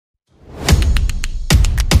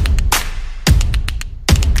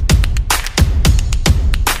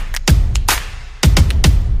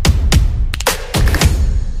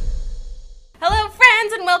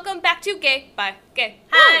gay. Bye. Gay.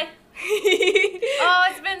 Hi. Oh,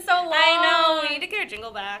 it's been so long. I know. We need to get our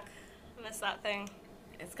jingle back. I miss that thing.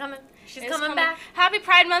 It's coming. She's It's coming back. Happy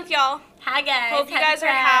Pride Month, y'all. Hi, guys. Hope you Happy guys are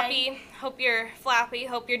Pride. happy. Hope you're flappy.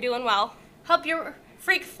 Hope you're doing well. Hope your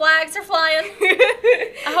freak flags are flying.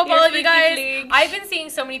 I hope all of you guys. Flags. I've been seeing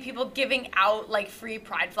so many people giving out like free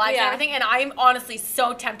pride flags Yeah. and everything, and I'm honestly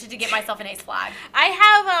so tempted to get myself an ace flag. I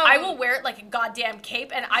have. I will wear it like a goddamn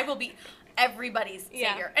cape, and I will be everybody's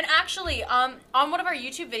Yeah. savior. And actually, on one of our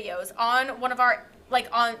YouTube videos, on one of our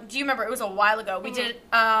do you remember, it was a while ago, we did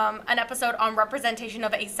an episode on representation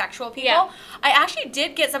of asexual people. Yeah. I actually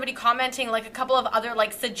did get somebody commenting like a couple of other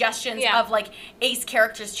like suggestions Yeah. of like ace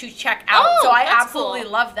characters to check out. Oh, So I that's absolutely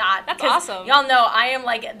cool. love that. That's 'cause awesome. Y'all know I am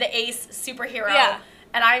like the ace superhero. Yeah.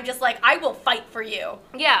 And I'm just like, I will fight for you.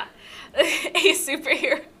 Yeah. A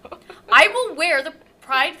superhero. I will wear the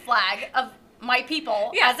pride flag of my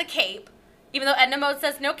people Yeah. as a cape. Even though Edna Mode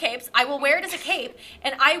says no capes, I will wear it as a cape,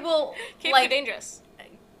 and I will Capes like are dangerous.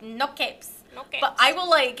 no capes. No capes. But I will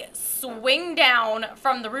like swing down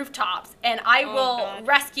from the rooftops, and I will God.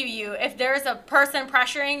 rescue you if there's a person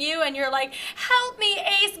pressuring you, and you're like, "Help me,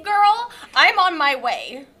 Ace girl! I'm on my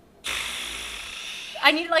way."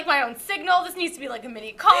 I need like my own signal. This needs to be like a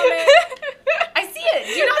mini comic. I see it.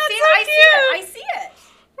 Do you not see it? That's I so see it. I cute. see it.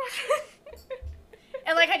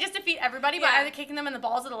 And like I just defeat everybody by Yeah. either kicking them in the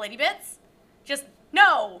balls or the lady bits. Just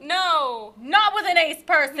no, No. not with an ace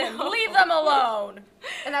person. No. Leave them alone.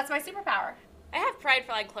 And that's my superpower. I have pride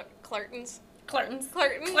for like Clartons. Clartons.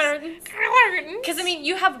 Clartons. Clartons. Clartons. Because I mean,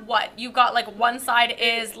 you have what? You've got like one side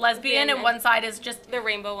is lesbian and one side is just The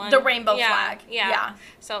rainbow one. the rainbow Yeah, flag. Yeah. Yeah.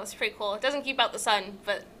 So it's pretty cool. It doesn't keep out the sun,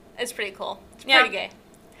 but it's pretty cool. It's Yeah. pretty gay.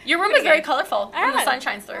 Your room Pretty is very gay. colorful when the Yeah. sun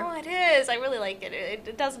shines through. Oh, it is. I really like it.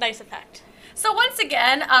 It does a nice effect. So once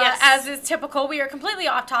again, Yes. as is typical, we are completely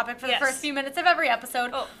off topic for the Yes. first few minutes of every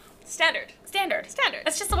episode. Oh, standard. Standard. Standard.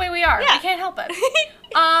 That's just the way we are. Yeah. We can't help it.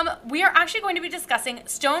 We are actually going to be discussing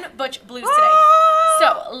Stone Butch Blues today.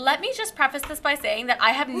 So let me just preface this by saying that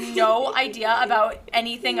I have no idea about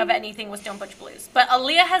anything with Stone Butch Blues. But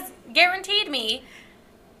Aaliyah has guaranteed me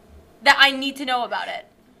that I need to know about it.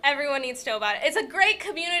 Everyone needs to know about it. It's a great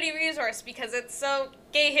community resource because it's so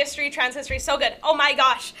gay history, trans history, so good. Oh my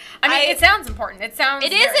gosh. I mean, it sounds important. It sounds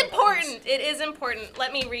It is very important. It is important.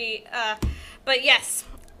 Let me read. But yes,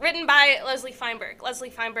 written by Leslie Feinberg. Leslie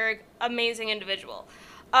Feinberg, amazing individual.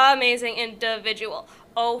 Amazing individual.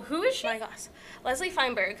 Oh, Who is she? my gosh. Leslie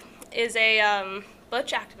Feinberg is a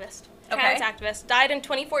butch activist, Okay. trans activist. Died in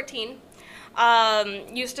 2014.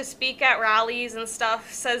 Used to speak at rallies and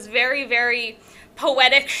stuff. Says very, very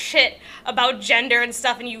poetic shit about gender and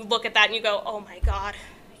stuff. And you look at that and you go, oh my god,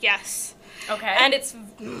 yes. Okay. And it's,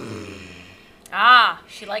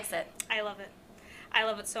 She likes it. I love it. I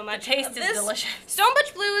love it so much. The taste is This delicious. Stone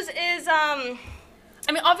Butch Blues is, I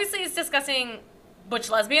mean, obviously it's discussing butch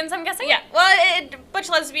lesbians, I'm guessing? yeah, well, butch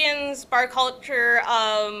lesbians, bar culture,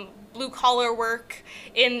 blue collar work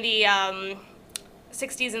in the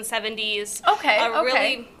 60s and 70s. Okay,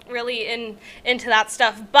 okay. Really into that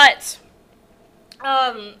stuff. But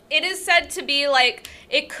it is said to be like,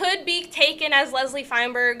 it could be taken as Leslie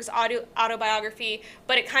Feinberg's autobiography,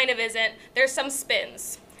 but it kind of isn't. There's some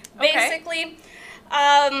spins. Okay. Basically,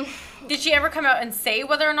 Did she ever come out and say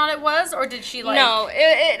whether or not it was, or did she like... no,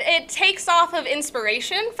 it takes off of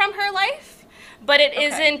inspiration from her life, but it Okay.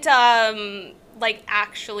 isn't like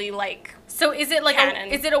actually like. So is it like canon.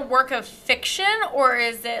 is it a work of fiction, or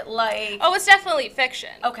is it like... Oh, it's definitely fiction.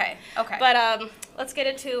 Okay, okay. But let's get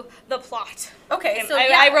into the plot. okay, so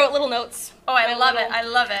I wrote little notes. Oh, I My love it, little I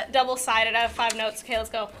love it. Double-sided. I have 5 notes. Okay, let's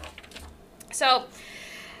go. So,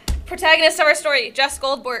 protagonist of our story, Jess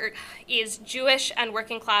Goldberg, is Jewish and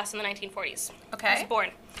working class in the 1940s. Okay. She was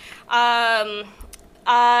born.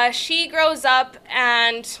 She grows up,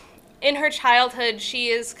 and in her childhood, she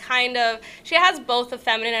has both a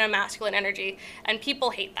feminine and a masculine energy, and people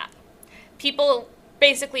hate that. People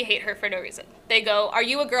basically hate her for no reason. They go, "Are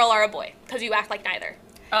you a girl or a boy? Because you act like neither."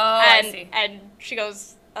 Oh, and, I see. And she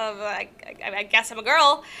goes, I guess I'm a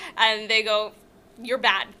girl. And they go, "You're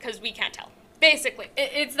bad because we can't tell." Basically.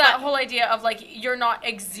 It's that whole idea of like, you're not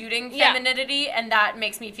exuding Yeah. femininity, and that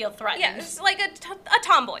makes me feel threatened. Yeah, it's like a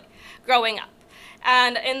tomboy growing up.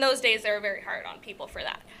 And in those days, they were very hard on people for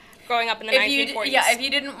that. Growing up in the 1940s. If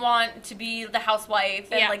you didn't want to be the housewife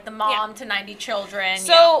and Yeah, like the mom to 90 children.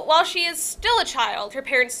 So while she is still a child, her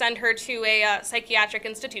parents send her to a psychiatric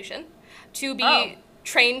institution to be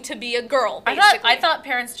trained to be a girl, basically. I thought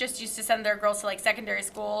parents just used to send their girls to like secondary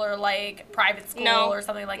school or like private school or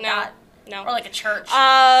something like that. No. Or like a church.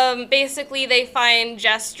 Basically, they find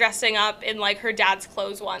Jess dressing up in like her dad's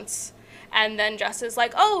clothes once, And then Jess is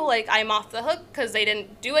like, oh, like, I'm off the hook because they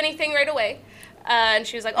didn't do anything right away. And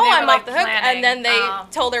she was like, oh, I'm off the hook. And then they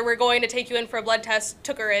told her, we're going to take you in for a blood test,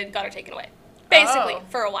 took her in, got her taken away. Basically,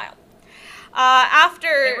 for a while.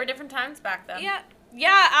 There were different times back then.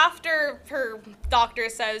 Yeah, after her doctor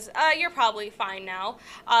says, you're probably fine now,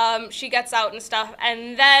 she gets out and stuff,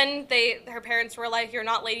 and then her parents were like, you're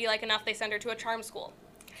not ladylike enough, they send her to a charm school.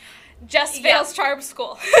 Jess fails charm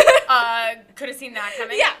school. Could have seen that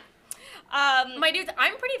coming. Yeah. My dudes,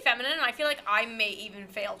 I'm pretty feminine, and I feel like I may even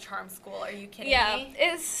fail charm school. Are you kidding me?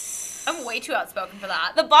 Yeah, I'm way too outspoken for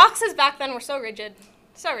that. The boxes back then were so rigid.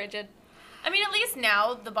 So rigid. I mean, at least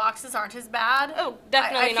now the boxes aren't as bad. Oh,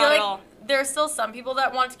 definitely I not feel like at all. There are still some people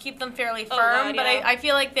that want to keep them fairly firm, God, but yeah. I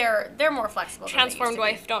feel like they're more flexible. Transformed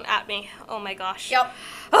wife, don't at me. Oh my gosh. Yep.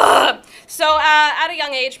 So at a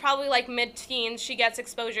young age, probably like mid-teens, she gets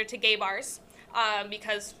exposure to gay bars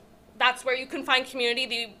because that's where you can find community.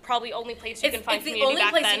 The probably only place you can find community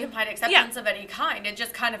back then. It's the only place you can find acceptance of any kind. It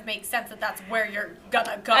just kind of makes sense that that's where you're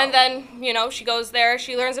gonna go. And then, you know, she goes there.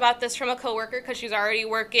 She learns about this from a coworker because she's already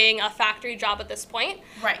working a factory job at this point.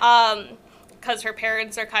 Right. Because her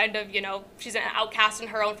parents are kind of, you know, she's an outcast in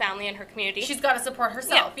her own family and her community. She's got to support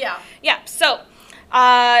herself. Yeah. So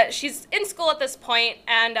she's in school at this point,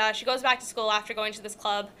 and she goes back to school after going to this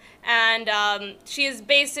club, and she is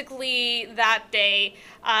basically that day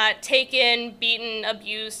taken, beaten,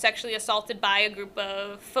 abused, sexually assaulted by a group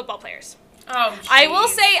of football players. Oh, geez.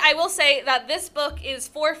 I will say that this book is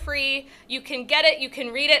for free. You can get it. You can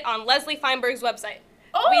read it on Leslie Feinberg's website.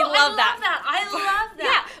 Oh, we love I love that. I love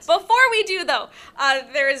that. Yeah. Before we do, though,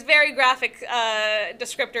 there is very graphic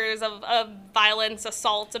descriptors of violence,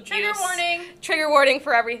 assault, abuse. Trigger warning. Trigger warning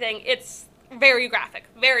for everything. It's very graphic.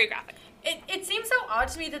 Very graphic. It seems so odd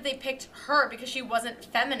to me that they picked her because she wasn't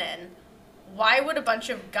feminine. Why would a bunch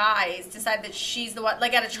of guys decide that she's the one,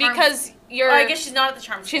 like at a charm? Because you're. Oh, I guess she's not at the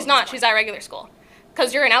charm school. She's not. She's at regular school.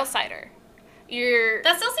 Because you're an outsider.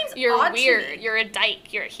 That still seems You're odd weird. to me. You're a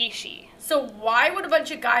dyke. You're a he/she. So why would a bunch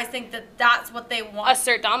of guys think that that's what they want?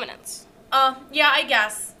 Assert dominance. Yeah, I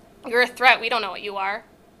guess. You're a threat. We don't know what you are.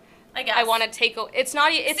 I guess. I want to take. It's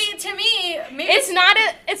not. It's, See, to me, maybe it's not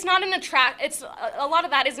a. It's not an attract. It's a lot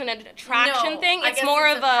of that isn't an attraction thing. I It's guess more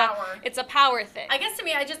it's of a power. It's a power thing. I guess to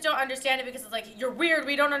me, I just don't understand it because it's like, you're weird,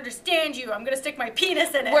 we don't understand you, I'm gonna stick my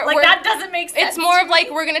penis in it. That doesn't make sense. It's more of like,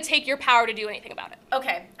 we're gonna take your power to do anything about it.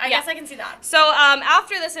 Okay, I guess I can see that. So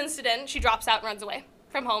after this incident, she drops out and runs away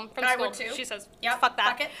from home, from school. I would too. She says, Yep, fuck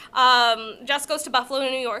that. fuck it. Jess goes to Buffalo,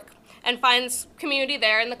 New York, and finds community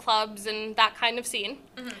there in the clubs and that kind of scene,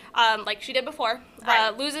 like she did before.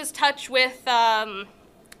 Right. Loses touch with the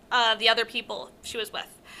other people she was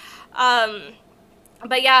with.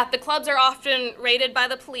 But yeah, the clubs are often raided by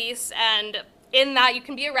the police, and in that you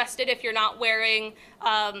can be arrested if you're not wearing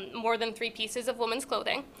more than 3 pieces of women's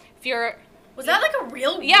clothing. If you're... Was that like a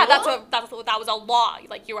real rule? Yeah, that was a law.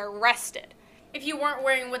 Like, you were arrested. If you weren't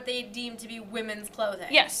wearing what they deemed to be women's clothing.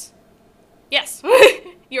 Yes. Yes.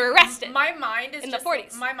 You're arrested. My mind is in just, the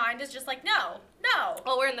 40s. My mind is just like, no.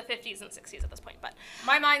 Well, we're in the 50s and 60s at this point, but...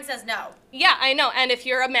 My mind says no. Yeah, I know. And if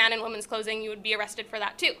you're a man in women's clothing, you would be arrested for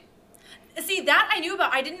that, too. See, that I knew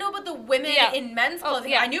about. I didn't know about the women in men's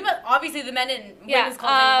clothing. I knew about, obviously, the men in women's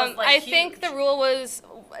clothing was, like, I huge. think the rule was...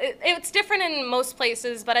 It's different in most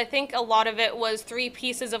places, but I think a lot of it was 3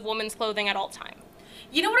 pieces of women's clothing at all time.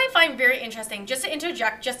 You know what I find very interesting? Just to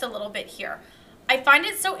interject just a little bit here. I find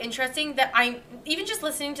it so interesting that even just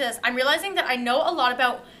listening to this, I'm realizing that I know a lot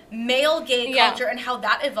about male gay culture and how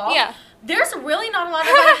that evolved. Yeah. There's really not a lot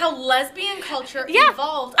about how lesbian culture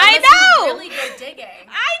evolved. I Unless know! you really go digging.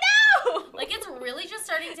 I know! Like, it's really just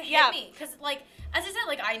starting to hit me. Because, like, as I said,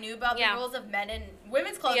 like, I knew about the rules of men and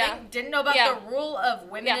women's clothing. Didn't know about the rule of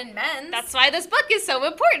women and men's. That's why this book is so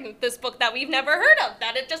important. This book that we've never heard of.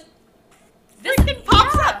 That it just... This thing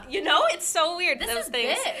pops up, you know? It's so weird. This those is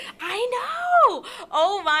things. big. I know.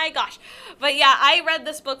 Oh my gosh. But yeah, I read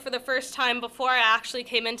this book for the first time before I actually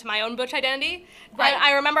came into my own butch identity. Right.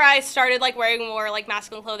 I remember I started like wearing more like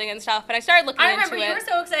masculine clothing and stuff, and I started looking into it. I remember you were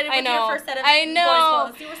so excited with your first set of boys'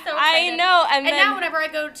 clothes. You were so excited. I know. And then, now whenever I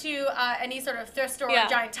go to any sort of thrift store or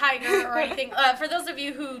Giant Tiger or anything, for those of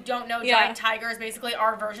you who don't know, Giant Tiger is basically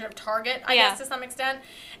our version of Target, I guess, to some extent.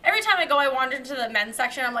 Every time I go, I wander into the men's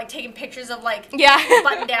section. I'm like taking pictures of like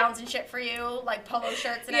button downs and shit for you, like polo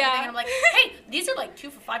shirts and everything. And I'm like, hey, these are like 2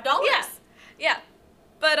 for $5. Yeah.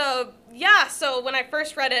 But so when I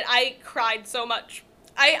first read it, I cried so much.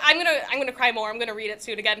 I'm gonna cry more. I'm gonna read it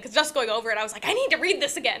soon again because just going over it, I was like, I need to read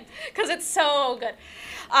this again because it's so good.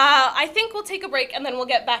 I think we'll take a break and then we'll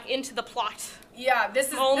get back into the plot Yeah, this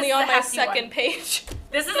is only this is on a my hefty second one. page.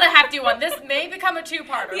 This is a hefty one. This may become a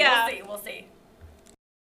two-parter. Yeah. We'll see.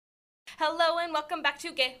 Hello and welcome back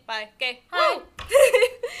to Gay by Gay. Hi. Woo!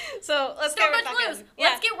 So let's Stone get Butch right back Blues. in.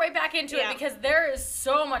 Let's get right back into Yeah. it because there is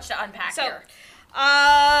so much to unpack So, here.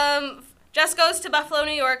 Jess goes to Buffalo,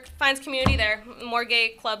 New York, finds community there, more gay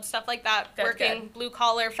clubs, stuff like that, Good, working good.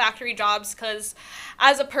 blue-collar factory jobs, because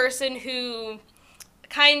as a person who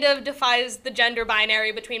kind of defies the gender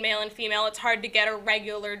binary between male and female, it's hard to get a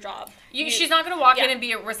regular job. She's not going to walk yeah. in and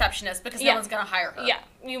be a receptionist because Yeah. no one's going to hire her. Yeah,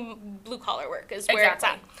 blue-collar work is where it's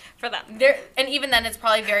at Exactly. for them. And even then, it's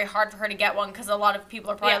probably very hard for her to get one because a lot of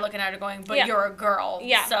people are probably Yeah. looking at her going, but Yeah. you're a girl.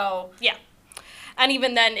 Yeah. So Yeah. And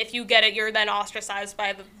even then, if you get it, you're then ostracized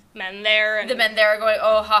by the men there. And the men there are going,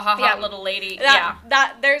 oh, ha, ha, ha, Yeah. little lady.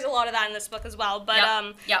 That there's a lot of that in this book as well.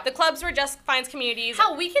 But Yep. the clubs where Jess finds communities.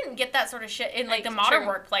 Hell, we can get that sort of shit in, like, the modern True.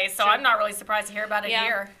 workplace, so True. I'm not really surprised to hear about it Yeah.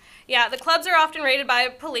 here. Yeah, the clubs are often raided by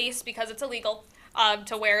police because it's illegal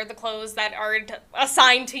to wear the clothes that are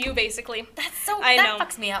assigned to you, basically. That's so, I that know.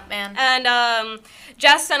 fucks me up, man. And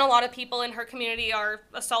Jess and a lot of people in her community are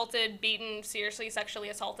assaulted, beaten, seriously sexually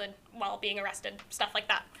assaulted while being arrested, stuff like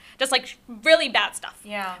that. Just like really bad stuff.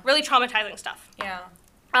 Yeah. Really traumatizing stuff. Yeah.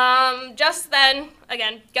 Jess then,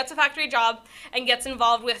 again, gets a factory job and gets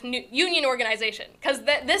involved with union organization. Because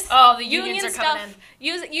this Oh, the unions are coming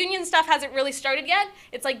stuff, union stuff hasn't really started yet.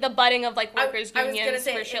 It's like the budding of like workers' I was unions gonna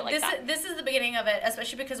say, for shit like this, that. This is the beginning of it,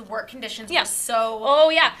 especially because work conditions Yeah. were so Oh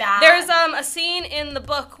yeah, bad. there's a scene in the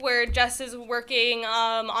book where Jess is working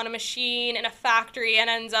on a machine in a factory and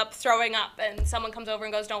ends up throwing up, and someone comes over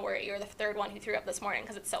and goes, "Don't worry, you're the third one who threw up this morning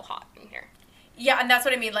because it's so hot in here." Yeah, and that's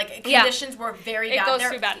what I mean. Like, Yeah. conditions were very It bad. goes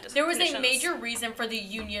through bad There was a conditions. major reason for the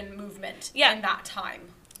union movement Yeah. in that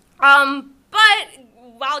time. But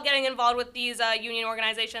while getting involved with these union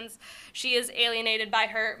organizations, she is alienated by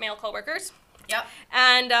her male coworkers. Yep.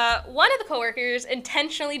 And one of the coworkers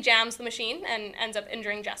intentionally jams the machine and ends up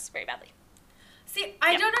injuring Jess very badly. See,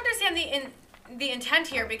 I Yep. don't understand the intent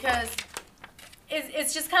here because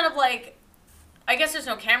it's just kind of like, I guess there's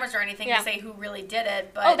no cameras or anything Yeah. to say who really did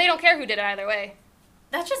it, but Oh, they don't care who did it either way.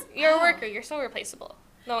 that's just You're a worker. You're so replaceable.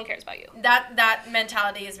 No one cares about you. That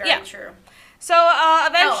mentality is very Yeah. true. So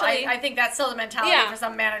eventually, I think that's still the mentality Yeah. for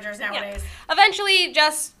some managers nowadays. eventually,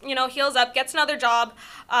 Jess, heals up, gets another job.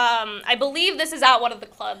 I believe this is at one of the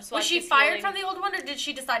clubs. Was she fired from the old one, or did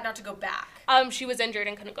she decide not to go back? She was injured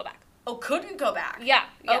and couldn't go back. Oh, couldn't go back. Yeah.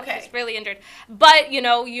 Okay. She's really injured. But, you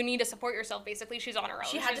need to support yourself, basically. She's on her own.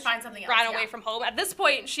 She had to She's find something else, ran yeah. away from home. At this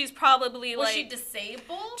point, she's probably, Was like... she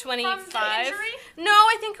disabled 25. from the injury? No,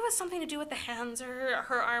 I think it was something to do with the hands or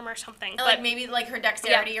her arm or something. And, like, maybe like her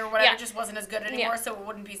dexterity or whatever Yeah. just wasn't as good anymore, Yeah. so it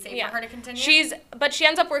wouldn't be safe Yeah. for her to continue. But she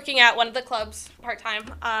ends up working at one of the clubs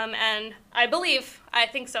part-time, and I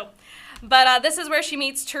think so. But this is where she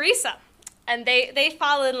meets Teresa, and they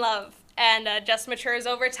fall in love, and Jess matures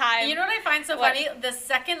over time. You know what I find so What? funny? The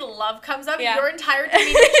second love comes up, Yeah. your entire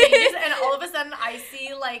demeanor changes, and all of a sudden I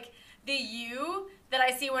see like the you that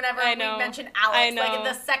I see whenever I we know. mention Alex. I know. Like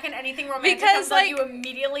the second anything romantic Because, comes like- up, you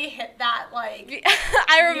immediately hit that like.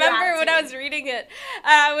 I remember when I attitude. was reading it,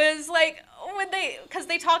 I was like, because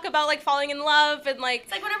they talk about like falling in love and like,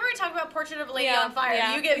 It's like whenever we talk about Portrait of a Lady Yeah, on Fire,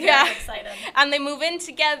 yeah, you get very yeah. excited. and they move in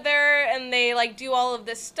together and they like do all of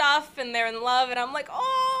this stuff and they're in love and I'm like,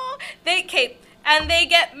 oh, they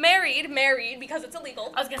get married because it's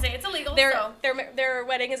illegal. I was gonna say it's illegal. Their so. their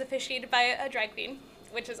wedding is officiated by a drag queen,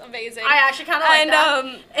 which is amazing. I actually kind of like and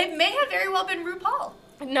that. It may have very well been RuPaul.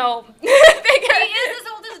 no, He is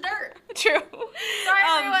as old as dirt. true. Sorry,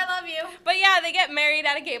 Ru, I love you. But yeah, they get married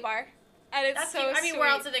at a gay bar, and it's That's so cute. I mean, sweet. where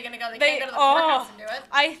else are they gonna go? They They- can't go to the courthouse and do it.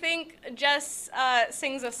 I think Jess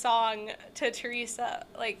sings a song to Teresa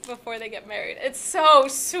like before they get married. It's so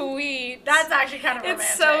sweet. That's actually kind of romantic.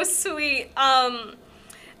 it's so sweet. See,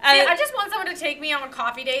 I just want someone to take me on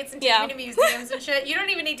coffee dates and take Yeah. me to museums and shit. You don't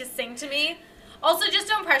even need to sing to me. Also, just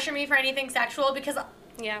don't pressure me for anything sexual because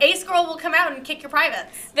yeah. Ace Girl will come out and kick your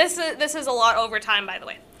privates. This is a lot over time, by the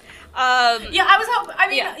way. Yeah, I was hoping. I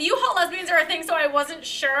mean, Yeah. U-Haul lesbians are a thing, so I wasn't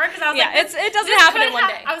sure because I was Yeah, like, it doesn't happen could in one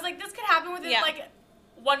day. I was like, this could happen within Yeah. like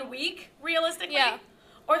 1 week, realistically. Yeah.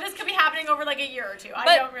 Or this could be happening over like a year or two. I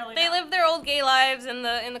But don't really know. they live their old gay lives in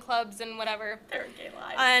the clubs and whatever. their gay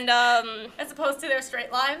lives. And As opposed to their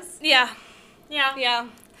straight lives. yeah. Yeah. Yeah.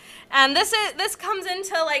 And this comes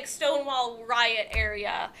into like Stonewall riot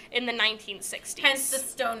area in the 1960s. Hence the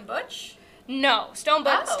Stone Butch. No, stone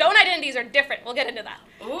Oh. identities are different. We'll get into that.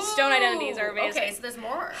 Ooh. Stone identities are amazing. Okay, so there's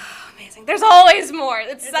more. Amazing. There's always more.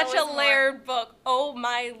 It's There's such a always more. layered book. Oh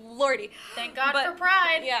my lordy. Thank God But- for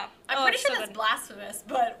Pride. Yeah. I'm Oh, pretty it's sure so that's good. blasphemous,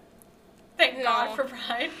 but Thank God No. for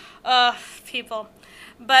Pride. People.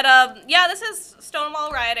 But, yeah, this is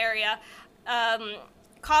Stonewall riot area.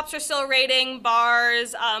 Cops are still raiding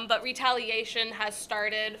bars, but retaliation has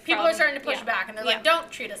started. People are starting to push yeah. back, and they're Yeah. like,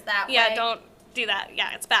 don't treat us that way. Yeah, don't do that.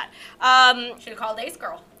 Yeah, it's bad. Should have called Ace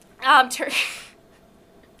Girl. Tur-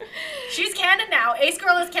 She's canon now. Ace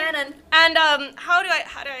Girl is canon. And how do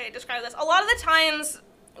I describe this? A lot of the times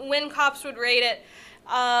when cops would raid it,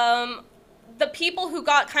 the people who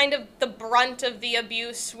got kind of the brunt of the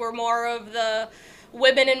abuse were more of the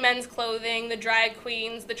women in men's clothing, the drag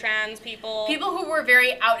queens, the trans people. People who were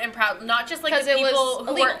very out and proud, not just like 'Cause the it was people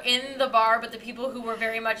who illegal. were in the bar, but the people who were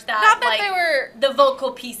very much that, Not that like, they were the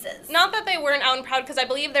vocal pieces. Not that they weren't out and proud, because I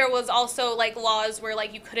believe there was also, like, laws where,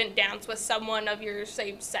 like, you couldn't dance with someone of your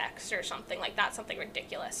same sex or something like that, something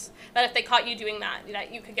ridiculous. That if they caught you doing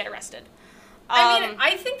that you could get arrested. I mean,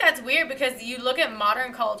 I think that's weird because you look at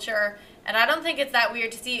modern culture, and I don't think it's that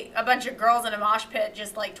weird to see a bunch of girls in a mosh pit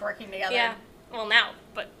just, like, twerking together. Yeah. Well, now,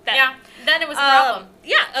 but then. Yeah, then it was a problem.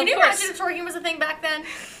 Yeah, Can of you course. imagine if twerking was a thing back then?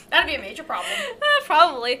 That'd be a major problem.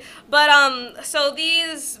 Probably. But, so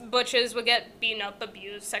these butches would get beaten up,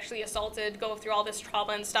 abused, sexually assaulted, go through all this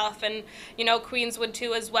trauma and stuff, and, you know, queens would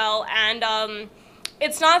too as well. And,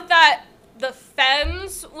 it's not that the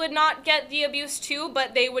femmes would not get the abuse too,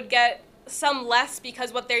 but they would get some less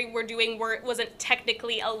because what they were doing wasn't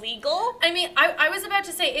technically illegal. I mean, I was about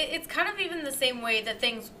to say, it's kind of even the same way that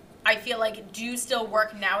things, I feel like, do still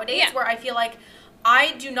work nowadays, Yeah. where I feel like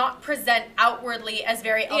I do not present outwardly as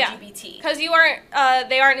very LGBT. Because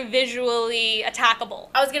they aren't visually attackable.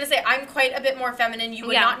 I was going to say, I'm quite a bit more feminine. You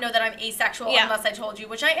would Yeah. not know that I'm asexual Yeah. unless I told you,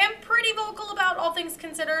 which I am pretty vocal about, all things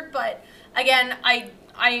considered. But again,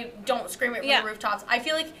 I don't scream it from Yeah. the rooftops. I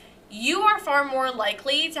feel like you are far more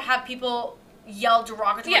likely to have people yell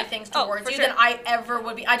derogatory Yeah. things Oh, towards for you sure. than I ever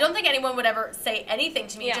would be. I don't think anyone would ever say anything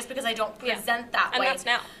to me Yeah. just because I don't Yeah. present that And way. that's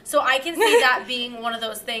now. So I can see that being one of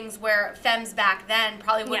those things where femmes back then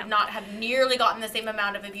probably would Yeah. not have nearly gotten the same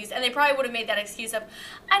amount of abuse, and they probably would have made that excuse of,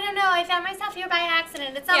 I don't know, I found myself here by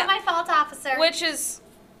accident. It's not Yeah. my fault, officer. Which is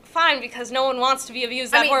fine because no one wants to be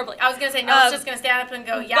abused that I mean, horribly. I was gonna say no one's just gonna stand up and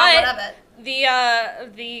go, yeah, but what of it?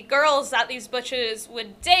 the girls that these butches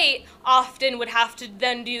would date often would have to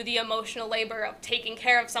then do the emotional labor of taking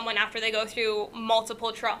care of someone after they go through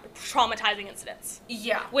multiple traumatizing incidents,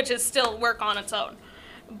 Yeah. which is still work on its own.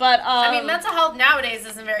 But I mean, mental health nowadays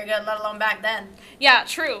isn't very good, let alone back then. yeah,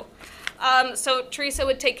 true. So Teresa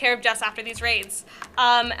would take care of Jess after these raids,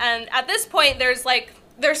 and at this point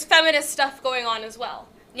there's feminist stuff going on as well.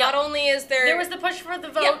 Yeah. Not only is There was the push for the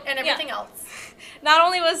vote Yeah, and everything else. Not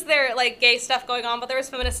only was there, like, gay stuff going on, but there was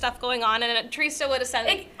feminist stuff going on, and Teresa would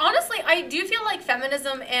ascend. Honestly, I do feel like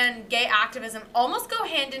feminism and gay activism almost go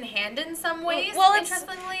hand in hand in some ways. Well,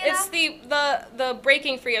 interestingly it's enough. the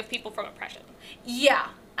breaking free of people from oppression. Yeah.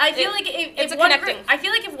 I feel like it's if a one connecting. group, I feel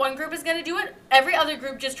like if one group is going to do it, every other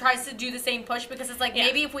group just tries to do the same push because it's like Yeah.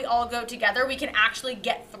 maybe if we all go together, we can actually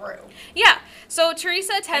get through. Yeah. So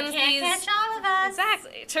Teresa attends Can't these. catch all of us.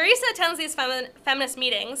 Exactly. Teresa attends these feminist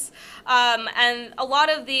meetings, and a lot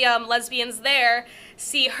of the lesbians there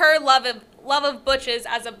see her love of butches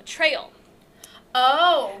as a betrayal.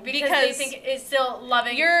 Oh, because they Because think it's still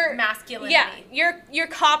loving masculinity. Yeah, you're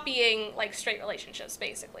copying, like, straight relationships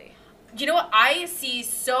basically. You know what? I see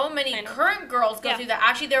so many I know. current girls go Yeah. through that.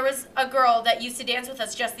 Actually, there was a girl that used to dance with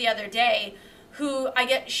us just the other day who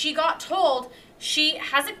she got told she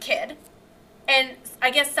has a kid, and I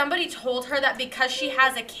guess somebody told her that because she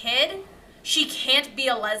has a kid, she can't be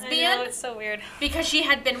a lesbian I know, it's so weird. because she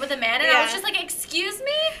had been with a man, and I was Yeah. just like, excuse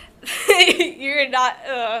me? You're not.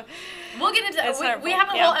 We'll get into It's we horrible.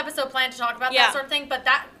 have a Yeah. whole episode planned to talk about Yeah. that sort of thing, but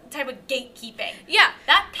that type of gatekeeping. Yeah.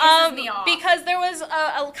 That pisses me off. Because there was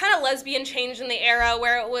a kind of lesbian change in the era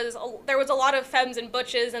where there was a lot of femmes and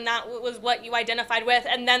butches, and that was what you identified with,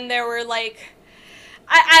 and then there were, like,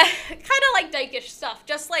 I kind of like dykish stuff.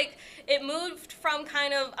 Just like it moved from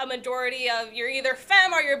kind of a majority of you're either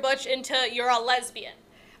femme or you're butch into you're a lesbian,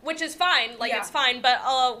 which is fine. Like, Yeah. it's fine.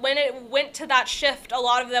 But when it went to that shift, a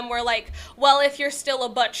lot of them were like, well, if you're still a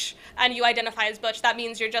butch and you identify as butch, that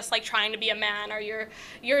means you're just, like, trying to be a man, or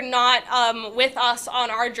you're not with us on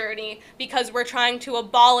our journey because we're trying to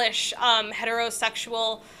abolish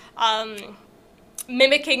heterosexual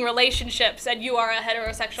mimicking relationships, and you are a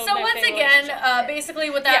heterosexual So once mimicking again, relationship. basically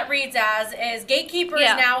what that Yeah. reads as is gatekeepers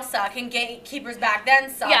Yeah. now suck and gatekeepers back then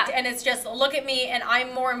sucked, Yeah. and it's just look at me and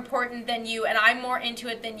I'm more important than you and I'm more into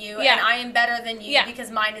it than you Yeah. and I am better than you Yeah.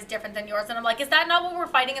 because mine is different than yours, and I'm like, is that not what we're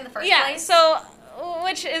fighting in the first Yeah, place? so,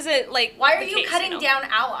 which isn't, like, Why are the you case, cutting know? down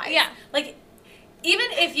allies? Yeah. Like, even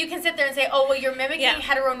if you can sit there and say, oh, well, you're mimicking Yeah.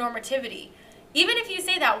 heteronormativity, even if you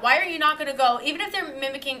say that, why are you not going to go, even if they're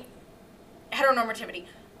mimicking heteronormativity,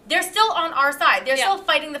 they're still on our side. They're still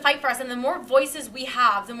fighting the fight for us. And the more voices we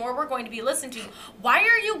have, the more we're going to be listened to. Why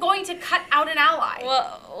are you going to cut out an ally?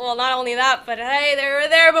 Well, not only that, but hey, they were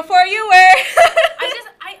there before you were.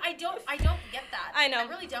 I don't get that. I know. I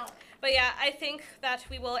really don't. But yeah, I think that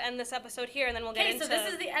we will end this episode here, and then we'll get into... Okay, so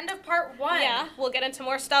this is the end of part 1. Yeah, we'll get into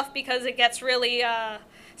more stuff because it gets really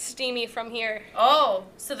steamy from here. Oh,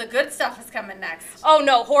 so the good stuff is coming next. Oh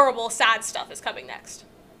no, horrible, sad stuff is coming next.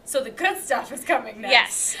 So the good stuff is coming next.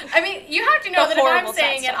 Yes. I mean, you have to know that if I'm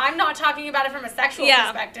saying it, I'm not talking about it from a sexual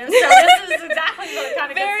perspective. So this is exactly the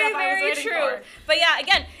kind of good stuff I was waiting for. But yeah,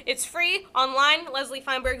 again, it's free, online, Leslie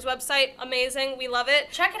Feinberg's website, amazing, we love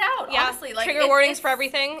it. Check it out, honestly. Like, trigger warnings for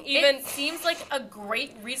everything. Even it seems like a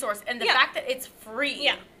great resource, and the fact that it's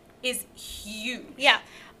free is huge. Yeah.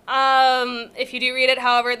 If you do read it,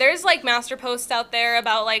 however, there's like master posts out there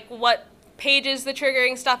about like what pages the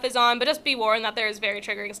triggering stuff is on, but just be warned that there is very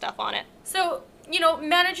triggering stuff on it. So,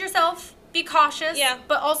 manage yourself, be cautious,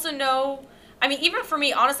 but also know, I mean, even for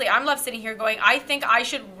me, honestly, I'm left sitting here going, I think I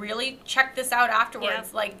should really check this out afterwards.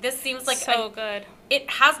 Yeah. Like, this seems like so good. It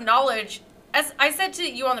has knowledge. As I said to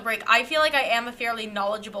you on the break, I feel like I am a fairly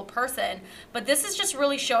knowledgeable person, but this is just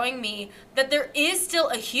really showing me that there is still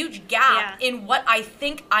a huge gap in what I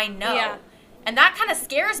think I know. Yeah. And that kind of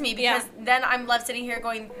scares me because then I'm left sitting here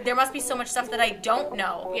going, there must be so much stuff that I don't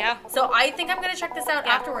know. Yeah. So I think I'm going to check this out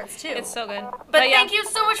afterwards, too. It's so good. But thank you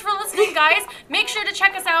so much for listening, guys. Make sure to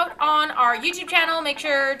check us out on our YouTube channel. Make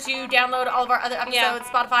sure to download all of our other episodes,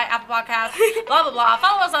 Spotify, Apple Podcasts, blah, blah, blah.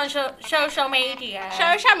 Follow us on social media.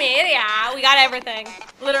 Social media. We got everything.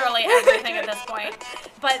 Literally everything at this point.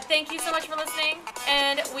 But thank you so much for listening,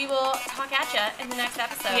 and we will talk at you in the next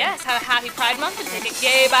episode. Yes, have a happy Pride Month and take it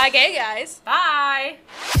gay by gay, guys. Bye.